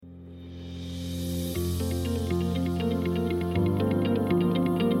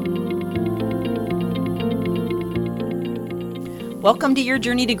Welcome to Your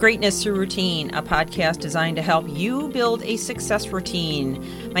Journey to Greatness Through Routine, a podcast designed to help you build a success routine.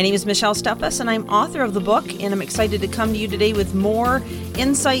 My name is Michelle Steffes, and I'm author of the book, and I'm excited to come to you today with more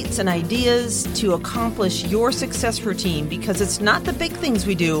insights and ideas to accomplish your success routine, because it's not the big things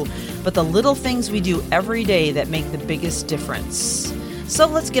we do, but the little things we do every day that make the biggest difference. So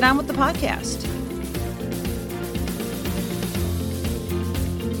let's get on with the podcast.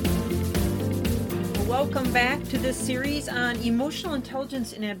 Welcome back to this series on emotional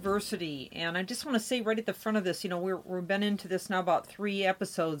intelligence in adversity. And I just want to say right at the front of this, we've been into this now about 3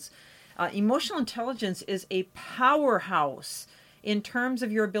 episodes. Emotional intelligence is a powerhouse in terms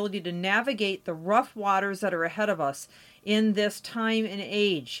of your ability to navigate the rough waters that are ahead of us in this time and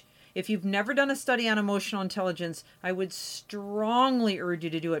age. If you've never done a study on emotional intelligence, I would strongly urge you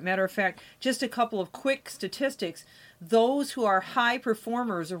to do it. Matter of fact, just a couple of quick statistics. Those who are high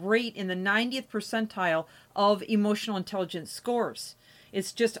performers rate in the 90th percentile of emotional intelligence scores.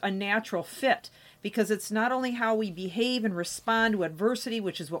 It's just a natural fit because it's not only how we behave and respond to adversity,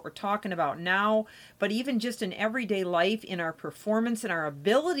 which is what we're talking about now, but even just in everyday life, in our performance and our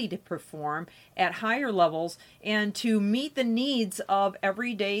ability to perform at higher levels and to meet the needs of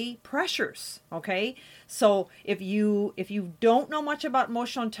everyday pressures, okay? So if you don't know much about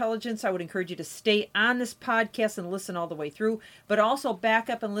emotional intelligence, I would encourage you to stay on this podcast and listen all the way through, but also back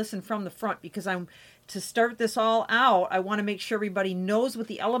up and listen from the front, because to start this all out, I want to make sure everybody knows what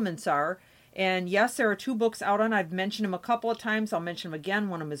the elements are. And yes, there are 2 books out on. I've mentioned them a couple of times. I'll mention them again.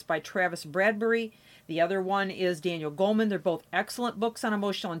 One of them is by Travis Bradberry. The other one is Daniel Goleman. They're both excellent books on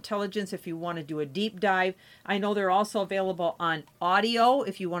emotional intelligence if you want to do a deep dive. I know they're also available on audio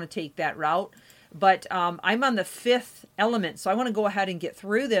if you want to take that route. But I'm on the 5th element, so I want to go ahead and get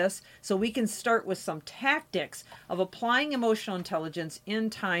through this so we can start with some tactics of applying emotional intelligence in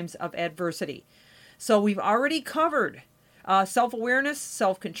times of adversity. So we've already covered self-awareness,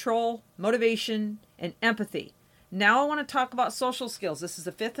 self-control, motivation, and empathy. Now I want to talk about social skills. This is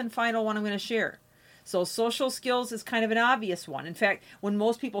the 5th and final one I'm going to share. So social skills is kind of an obvious one. In fact, when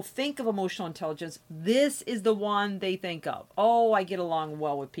most people think of emotional intelligence, this is the one they think of. Oh, I get along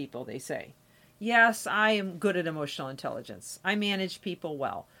well with people, they say. Yes, I am good at emotional intelligence. I manage people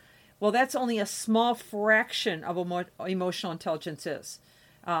well. Well, that's only a small fraction of what emotional intelligence is.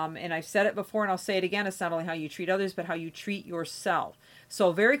 And I've said it before and I'll say it again. It's not only how you treat others, but how you treat yourself.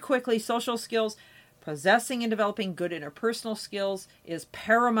 So very quickly, social skills, possessing and developing good interpersonal skills is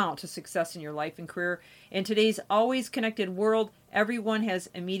paramount to success in your life and career. In today's always connected world, everyone has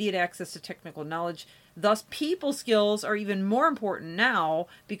immediate access to technical knowledge. Thus, people skills are even more important now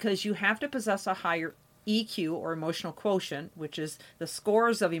because you have to possess a higher EQ, or emotional quotient, which is the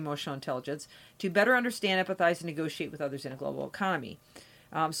scores of emotional intelligence, to better understand, empathize, and negotiate with others in a global economy.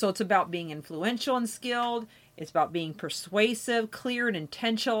 So it's about being influential and skilled. It's about being persuasive, clear, and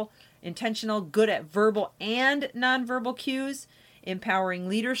intentional, good at verbal and nonverbal cues, empowering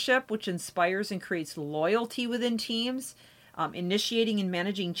leadership, which inspires and creates loyalty within teams, initiating and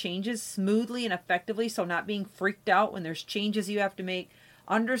managing changes smoothly and effectively, so not being freaked out when there's changes you have to make,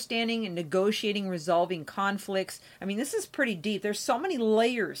 understanding and negotiating, resolving conflicts. I mean, this is pretty deep. There's so many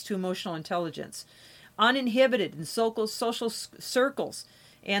layers to emotional intelligence. Uninhibited in social circles,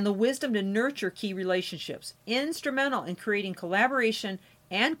 and the wisdom to nurture key relationships. Instrumental in creating collaboration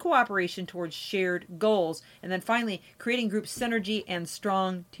and cooperation towards shared goals. And then finally, creating group synergy and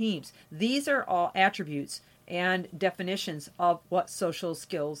strong teams. These are all attributes and definitions of what social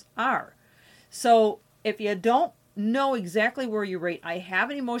skills are. So if you don't know exactly where you rate, I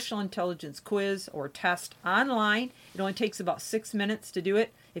have an emotional intelligence quiz or test online. It only takes about 6 minutes to do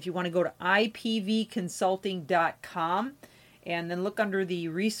it. If you want to go to ipvconsulting.com and then look under the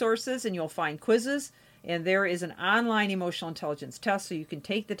resources, and you'll find quizzes, and there is an online emotional intelligence test, so you can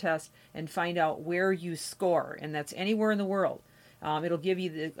take the test and find out where you score, and that's anywhere in the world. It'll give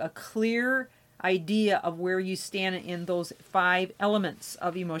you a clear idea of where you stand in those 5 elements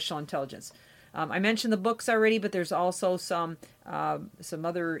of emotional intelligence. I mentioned the books already, but there's also some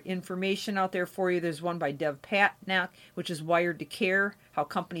other information out there for you. There's one by Dev Patnaik, which is Wired to Care: How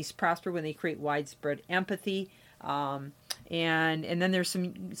Companies Prosper When They Create Widespread Empathy. And then there's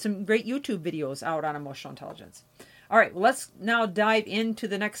some great YouTube videos out on emotional intelligence. All right, well, let's now dive into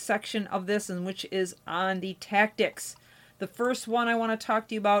the next section of this, and which is on the tactics. The first one I want to talk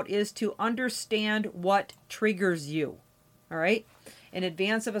to you about is to understand what triggers you. All right? In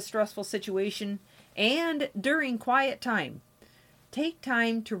advance of a stressful situation and during quiet time, take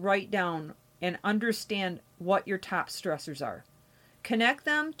time to write down and understand what your top stressors are. Connect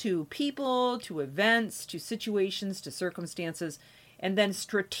them to people, to events, to situations, to circumstances, and then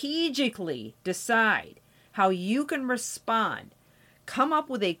strategically decide how you can respond Come up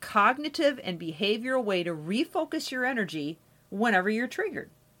with a cognitive and behavioral way to refocus your energy whenever you're triggered.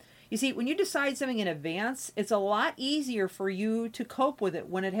 You see, when you decide something in advance, it's a lot easier for you to cope with it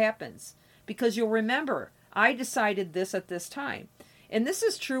when it happens, because you'll remember, I decided this at this time. And this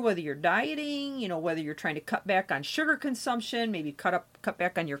is true whether you're dieting, whether you're trying to cut back on sugar consumption, maybe cut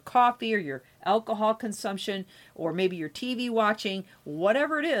back on your coffee or your alcohol consumption, or maybe your TV watching,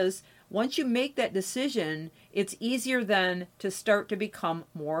 whatever it is. Once you make that decision, it's easier then to start to become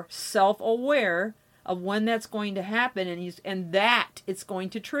more self-aware of when that's going to happen and that it's going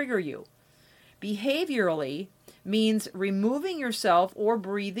to trigger you. Behaviorally means removing yourself or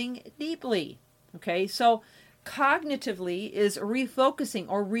breathing deeply. Okay, so cognitively is refocusing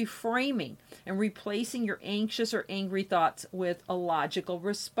or reframing and replacing your anxious or angry thoughts with a logical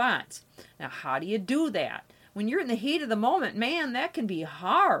response. Now, how do you do that? When you're in the heat of the moment, man, that can be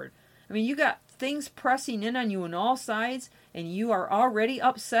hard. I mean, you got things pressing in on you on all sides, and you are already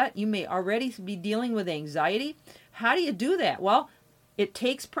upset. You may already be dealing with anxiety. How do you do that? Well, it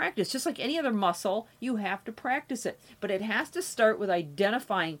takes practice. Just like any other muscle, you have to practice it. But it has to start with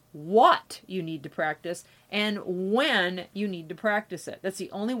identifying what you need to practice and when you need to practice it. That's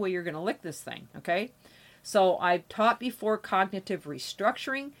the only way you're going to lick this thing, okay? So I've taught before cognitive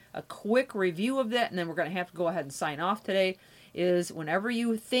restructuring, a quick review of that, and then we're going to have to go ahead and sign off today, is whenever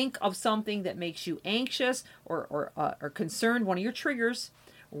you think of something that makes you anxious or concerned, one of your triggers,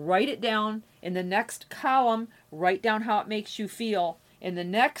 write it down. In the next column, write down how it makes you feel. In the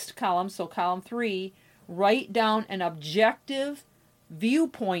next column, so column 3, write down an objective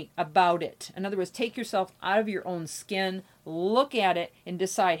viewpoint about it. In other words, take yourself out of your own skin, look at it, and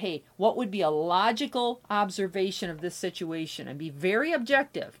decide, hey, what would be a logical observation of this situation? And be very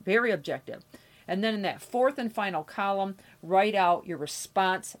objective, very objective. And then in that 4th and final column, write out your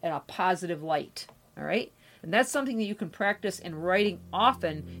response in a positive light. All right? And that's something that you can practice in writing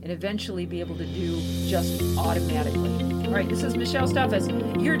often and eventually be able to do just automatically. All right, this is Michelle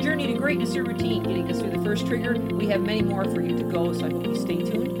Steffes, your journey to greatness, your routine, getting us through the first trigger. We have many more for you to go, so I hope you stay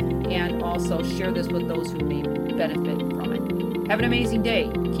tuned and also share this with those who may benefit from it. Have an amazing day.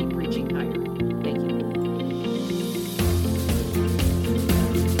 Keep reaching higher.